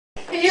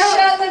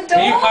Shut the door!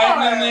 Are you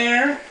hiding in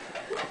there?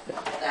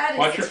 That is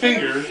Watch your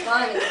fingers.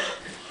 funny.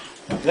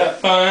 Is that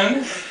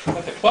fun?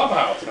 That's a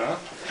clubhouse, huh?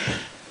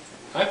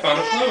 I found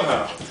a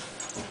clubhouse.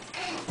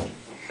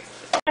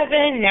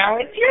 Evan, now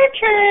it's your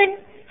turn.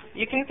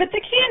 You can put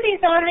the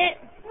candies on it.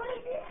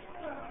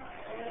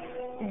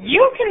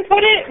 You can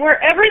put it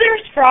wherever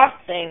there's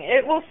frosting.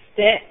 It will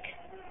stick.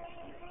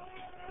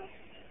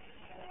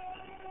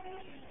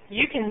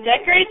 You can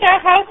decorate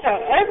that house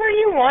however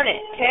you want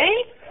it,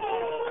 okay?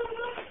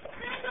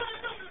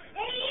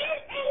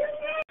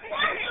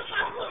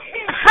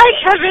 Hi,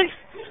 Kevin.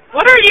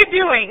 What are you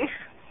doing?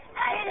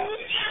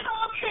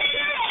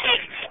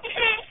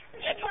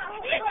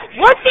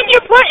 What did you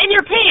put in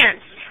your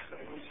pants?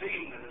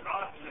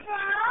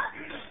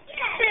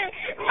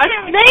 A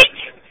snake?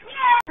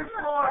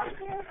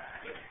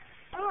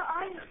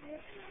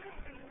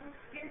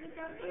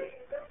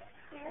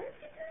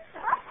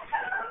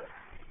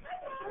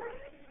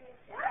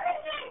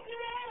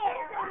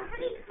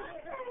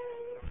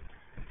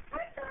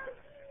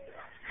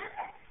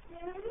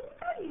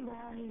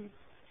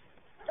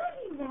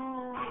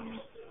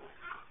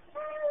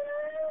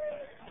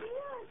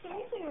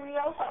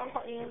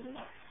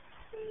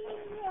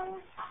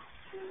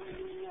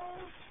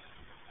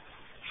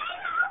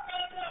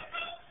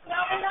 No,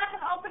 we're not going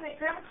to open it.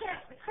 Grandma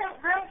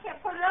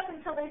can't put it up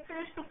until they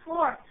finish the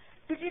floor.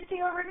 Did you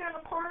see over here in the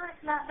corner?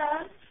 It's not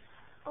done.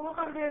 Oh, look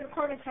over there in the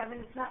corner, Kevin.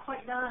 It's not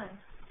quite done.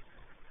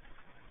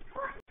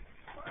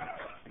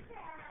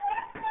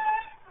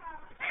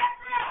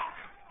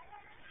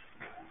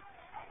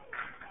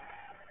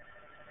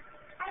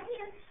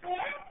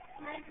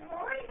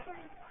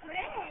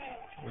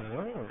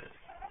 Oh.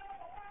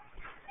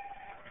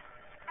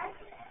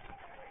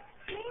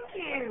 Thank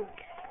you.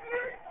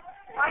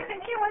 I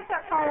think he wants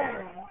that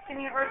phone. Can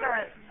you order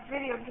a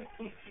video?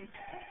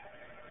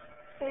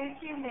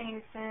 Thank you,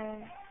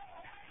 Mason.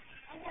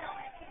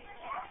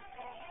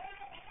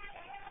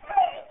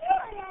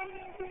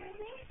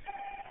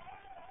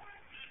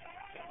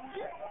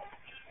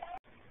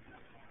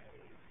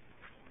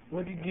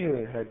 What are you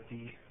doing,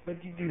 Huddy? What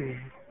are you doing?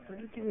 What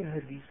are you doing,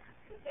 Huddy?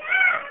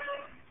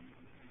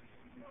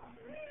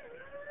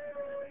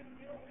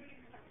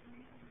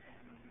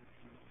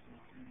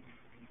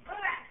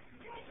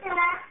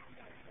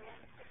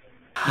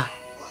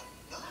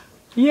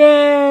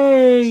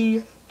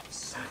 Yay!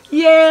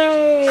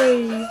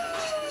 Yay!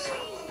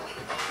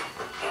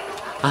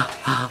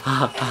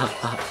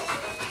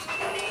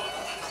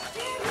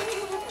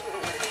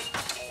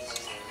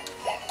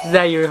 Is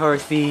that your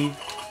horsey?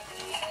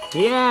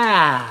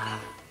 Yeah!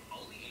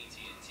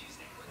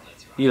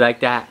 You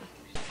like that?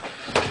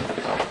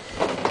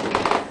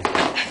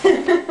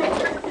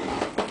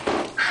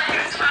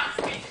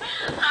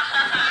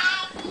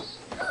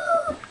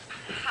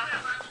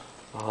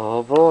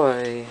 Oh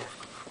boy.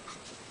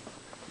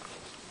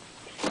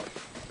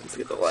 Let's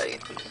get the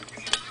light.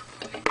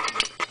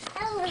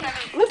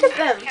 Look at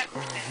them.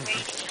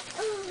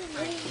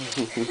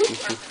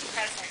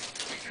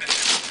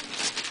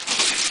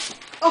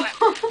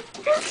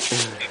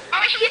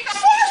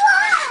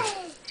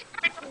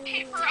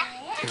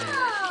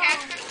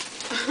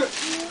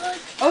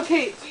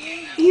 Okay,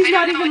 he's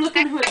not even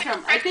looking who it's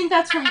from. I think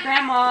that's from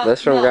Grandma.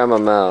 That's from Mel. Grandma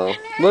Mel.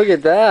 Look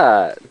at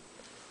that.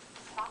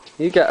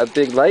 You got a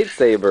big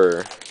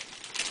lightsaber.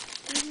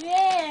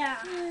 Yeah.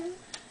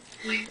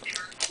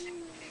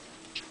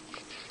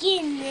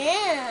 You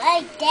know,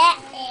 like that.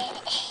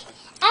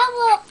 I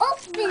will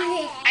open it.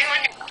 I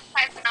want to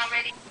open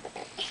already.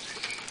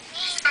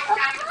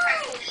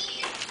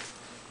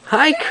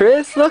 Hi,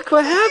 Chris. Look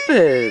what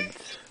happened.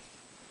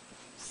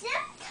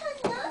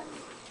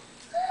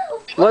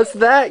 What's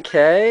that,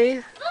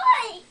 Kay?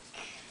 Bike.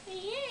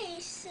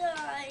 Yes,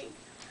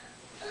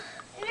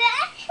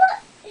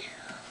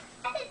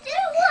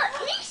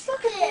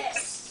 Look at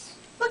this.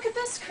 Look at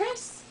this,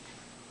 Chris.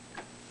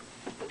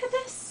 Look at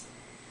this.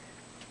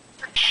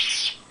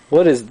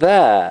 What is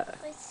that?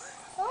 It's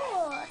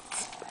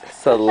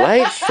It's a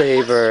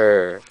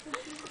lightsaber.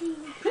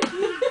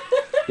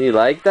 You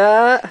like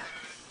that?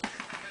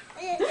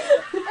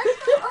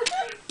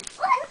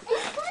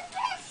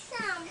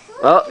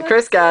 Oh,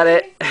 Chris got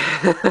it.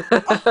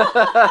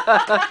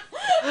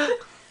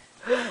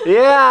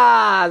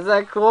 Yeah, is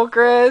that cool,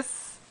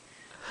 Chris?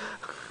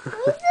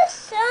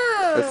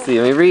 Let's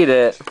see, let me read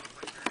it.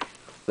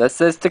 That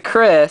says to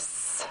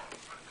Chris.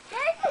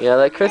 Yeah,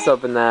 let Chris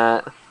open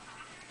that.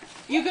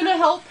 You gonna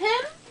help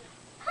him?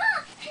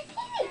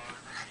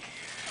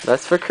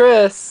 That's for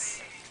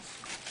Chris.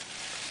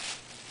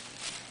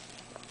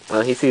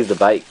 Oh, he sees the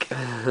bike.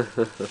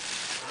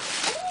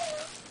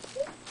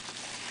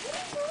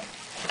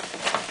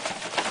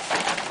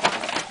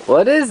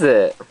 What is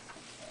it?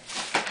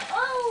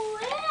 Oh,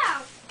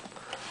 yeah.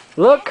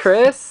 Look,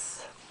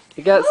 Chris.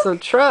 You got some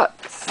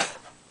trucks.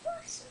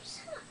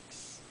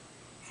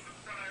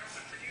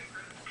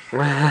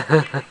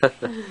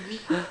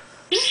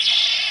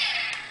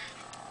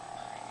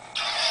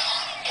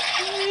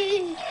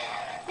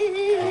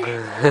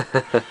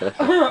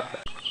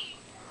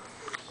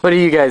 What are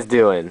you guys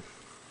doing?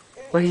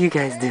 What are you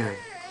guys doing?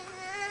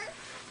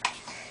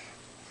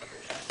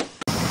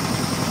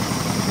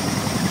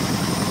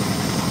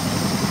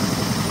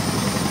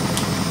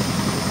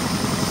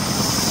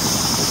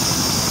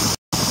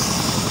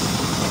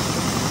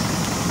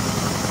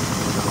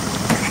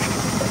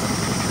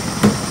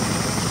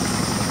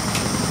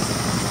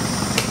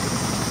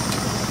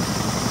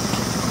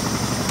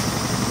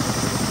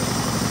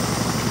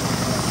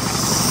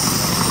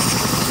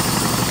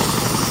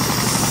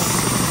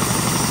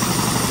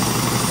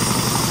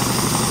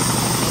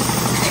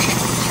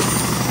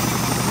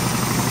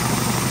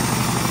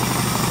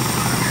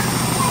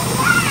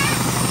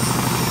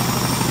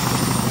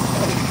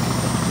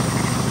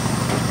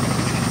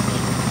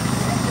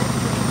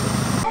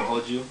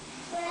 You?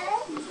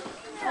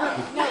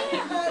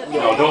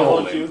 No, don't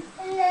hold you.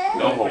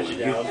 Don't hold you.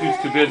 He's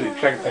too busy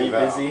checking things out. Are you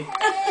busy?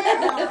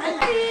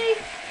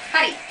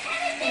 Hi.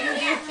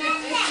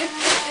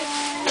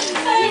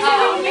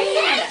 Oh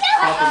man!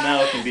 Pop him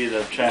now can be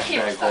the trash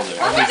bag holder.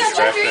 Oh my God, Trash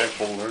Jeffrey. bag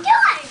holder.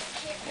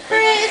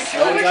 Chris,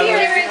 over here.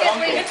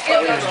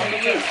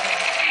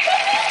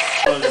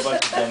 There's a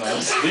bunch of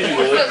demos.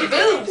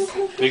 Boobs.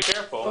 Be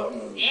careful.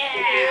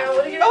 Yeah.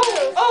 What are you Oh,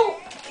 doing? oh,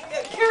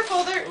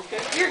 careful! There,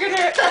 you're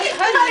gonna.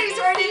 Honey's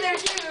right in there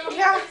too.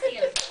 Yeah.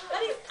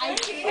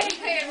 He's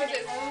playing with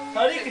his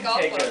Honey can golf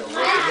take club. it. I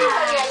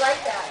like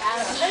that.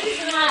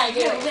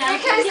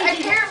 Because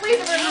apparently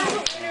the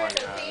removal Oh my God,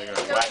 they're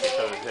gonna whack each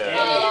other's head.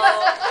 Oh,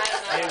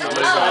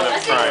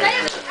 That's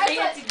right.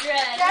 Fancy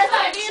dress. That's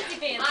Not like-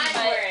 fancy, I'm but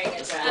wearing a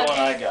This is dress. the one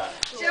I got.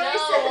 Joey Joe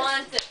says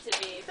wants it to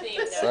be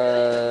themed.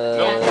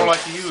 That looks more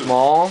like you.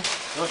 Small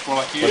That looks more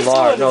like you. or This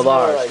large? one No, is more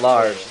large. like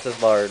Large. this. It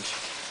says large.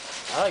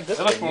 I like this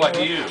That looks one. more like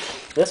you.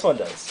 This one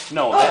does.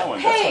 No, that one.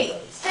 Hey,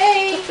 does.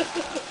 hey!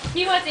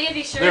 He wants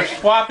Andy's shirt. They're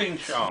swapping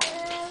Sean.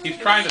 He's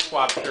trying to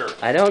swap shirts.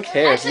 I don't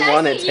care. If you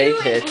want it,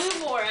 take it.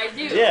 More, I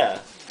do. Yeah.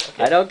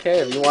 I don't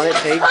care. If you want it,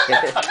 take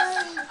it.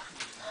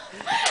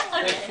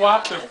 They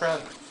swapped their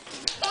presents.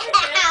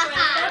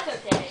 That's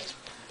okay.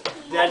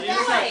 Dad, you're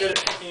just not good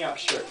at picking out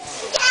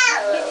shirts.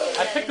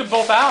 I picked them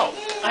both out.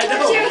 I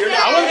know. You're I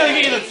wasn't gonna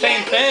get you the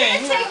same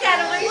thing. take that.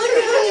 I'm like, look at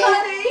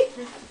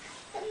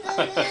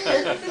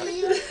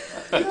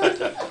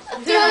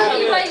Dude,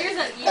 you buy yours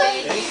on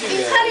eBay.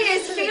 this honey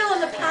is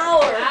feeling the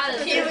power.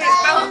 He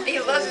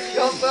loves his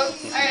golf boat.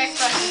 Our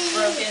Xbox is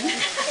broken.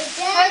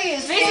 Honey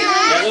is Maybe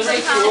Yeah, those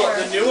are cool.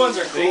 The new ones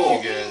are Thank cool.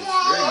 you guys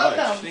very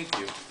much. Thank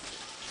you.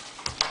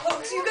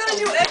 Folks, you got a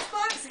new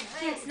Xbox?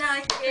 It's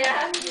not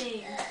yeah.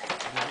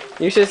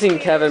 You should have seen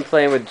Kevin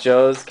playing with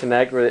Joe's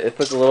Connect, where it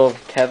puts a little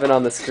Kevin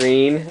on the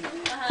screen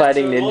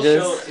fighting We'll show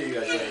it ninjas. to you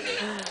guys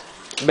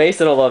later.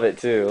 Mason will love it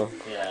too.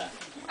 Yeah.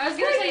 I was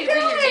gonna tell you to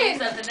bring your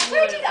games up, and then you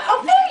Where'd would you go? have.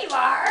 Oh, there you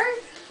are.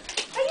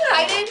 Are you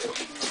hiding?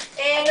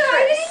 And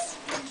Chris.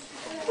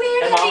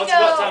 Where Hey, did Mom, he it's go?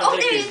 about time Oh, to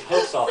there take he these is.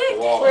 hooks off the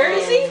wall. Where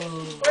is he?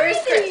 Where is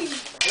Chris?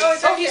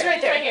 Oh, he's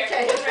right there. Right here.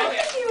 Okay. He's right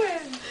here.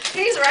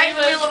 He's right in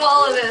the middle of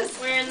all of this.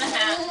 Wearing the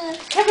hat.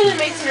 Kevin and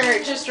Mason are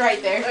just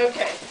right there.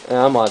 Okay.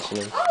 Yeah, I'm watching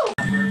him. Oh.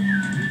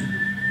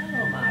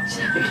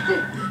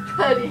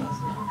 Buddy. I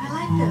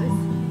like those.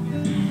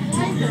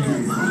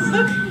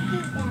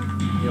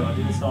 You want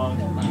to do the song?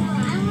 You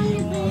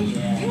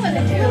want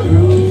to do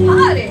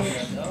potty.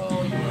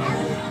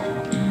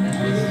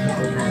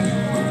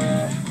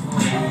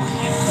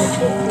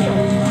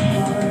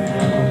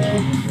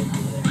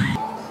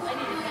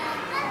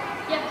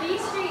 Yeah, B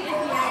Street is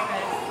the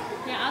address.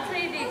 Yeah, I'll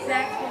tell you the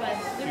exact one.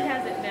 Luke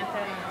has it mapped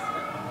out on this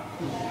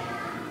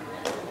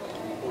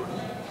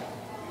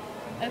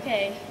one.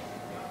 Okay.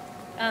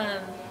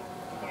 I'm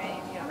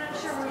not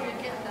sure where we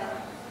get that.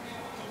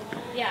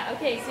 Yeah,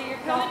 okay, so you're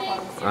coming in.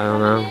 I don't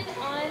know.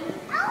 On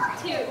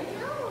 2.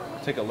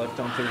 Take a left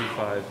on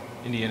 35,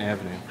 Indiana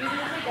Avenue. You're going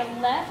to take a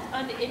left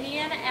onto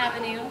Indiana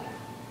Avenue.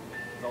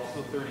 It's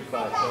also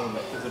 35,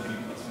 because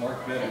it's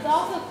marked better. It's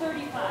also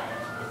 35.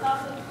 It's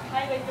also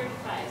Highway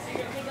 35. So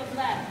you're going to take a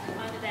left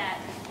onto that.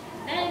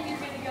 Then you're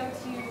going to go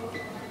to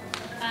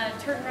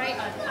turn right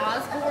on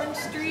Osborne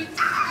Street.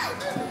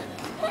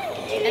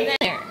 And then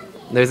there.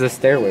 There's a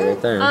stairway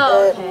right there.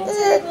 Oh,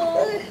 okay.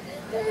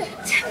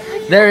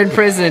 They're in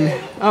prison.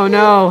 Oh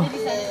no. I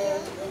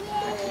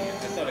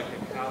thought I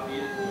could copy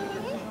it.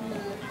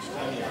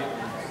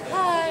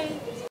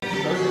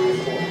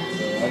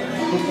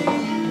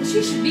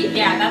 She should be.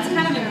 Yeah, that's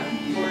kind of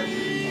important.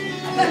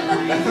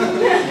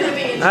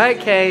 All right,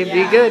 Kay,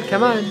 be good.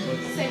 Come on.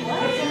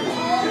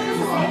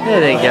 There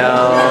they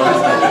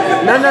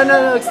go. No, no,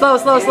 no, no. Slow,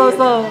 slow, slow,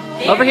 slow.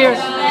 Over here.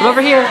 Come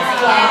over here.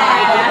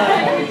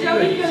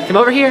 Come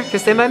over here.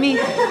 Just stand by me.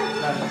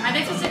 Are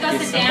they supposed to go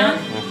sit down?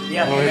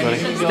 Yeah.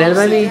 Stand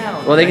by me.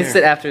 Well, they can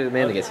sit after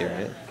Amanda gets here,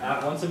 right?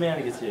 Once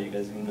Amanda gets here, you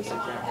guys can go sit down.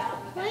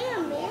 Why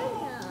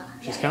Amanda?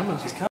 She's coming.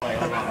 She's coming.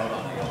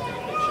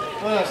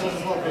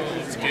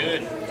 It's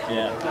good.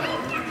 Yeah.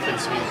 Pretty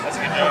sweet. That's a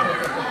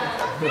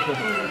good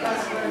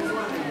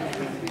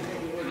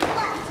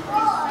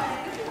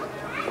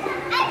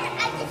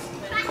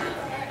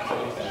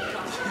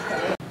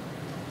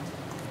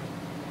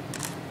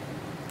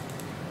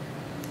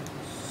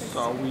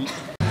Sweet.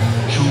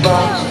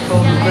 box of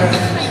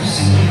photographs, you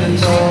see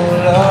it's all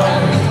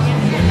love.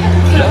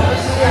 Love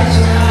is the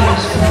answer to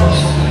this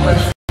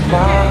question my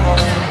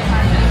heart.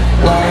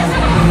 Why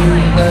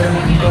where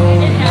we go,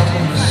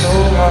 nothing is so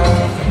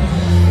hard.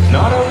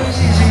 Not always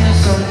easy, and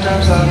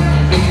sometimes life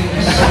can be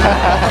so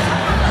hard.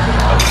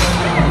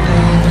 I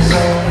think it's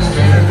always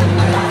better than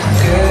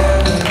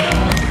together.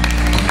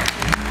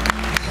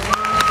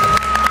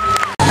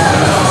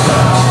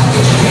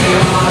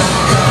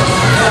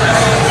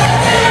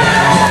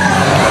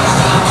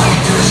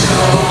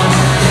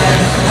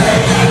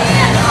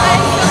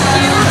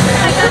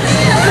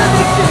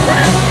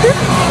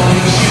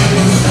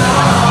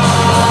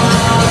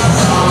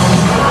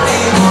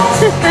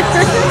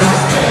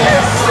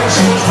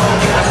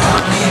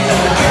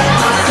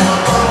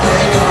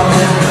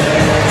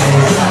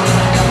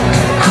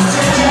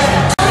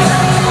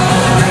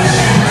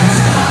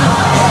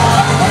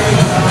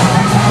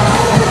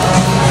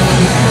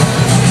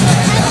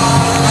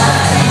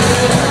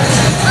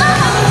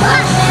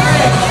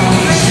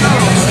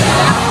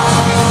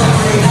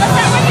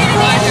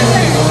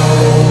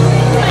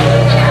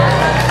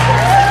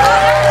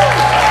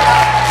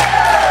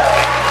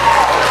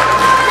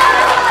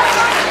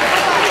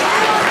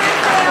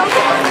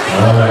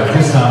 Alright,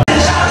 this time.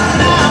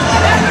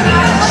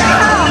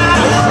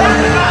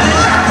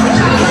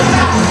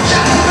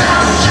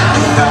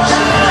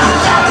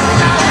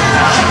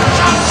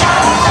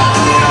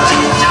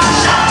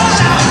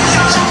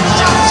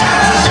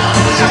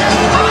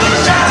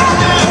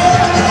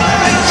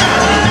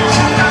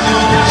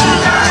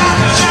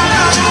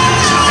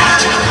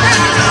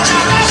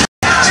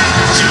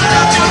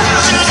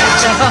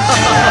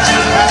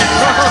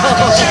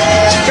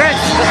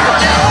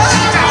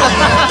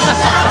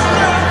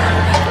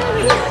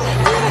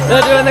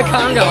 They're doing the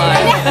conga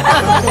line.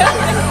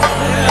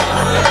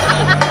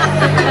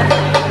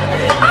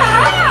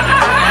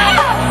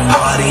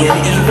 Party and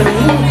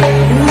evening,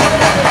 baby.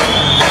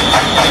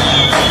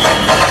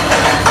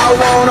 I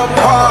wanna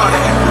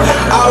party,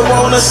 I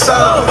want a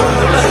song.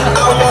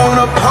 I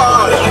wanna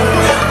party,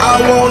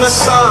 I want a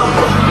song.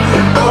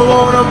 I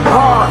wanna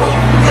party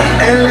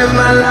and live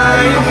my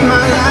life.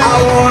 I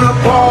wanna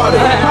party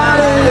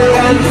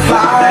and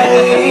fly.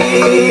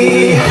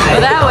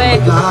 That way.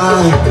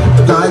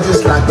 Fly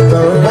just like a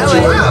bird. Oh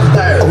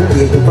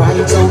yeah, you're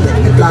right. So let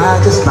me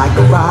fly just like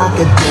a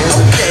rocket.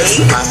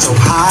 Fly so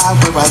high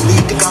where I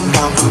need to come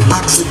down from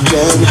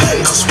oxygen.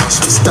 Cause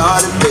once we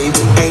started, baby,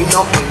 ain't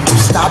no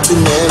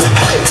stopping it.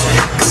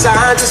 Cause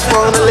I just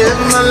wanna live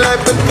my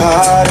life and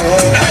party.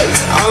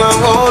 All I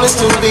want is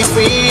to be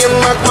free and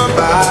rock my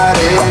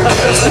body.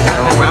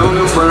 Around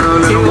and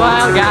round and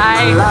wild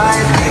guy.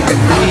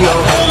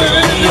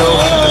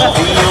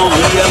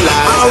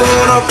 I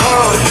wanna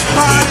party,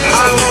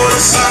 I wanna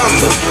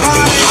samba,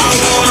 I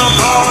wanna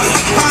party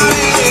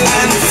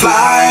and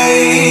fly.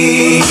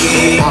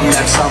 I'm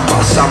that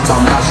samba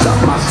master.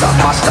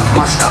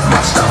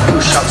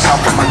 Push up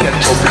south from my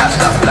ghetto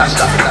blaster.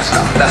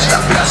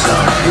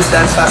 You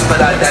dance fast,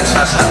 but I dance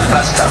faster.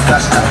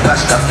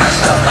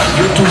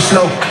 You too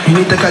slow, you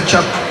need to catch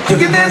up. You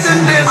can dance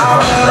and dance.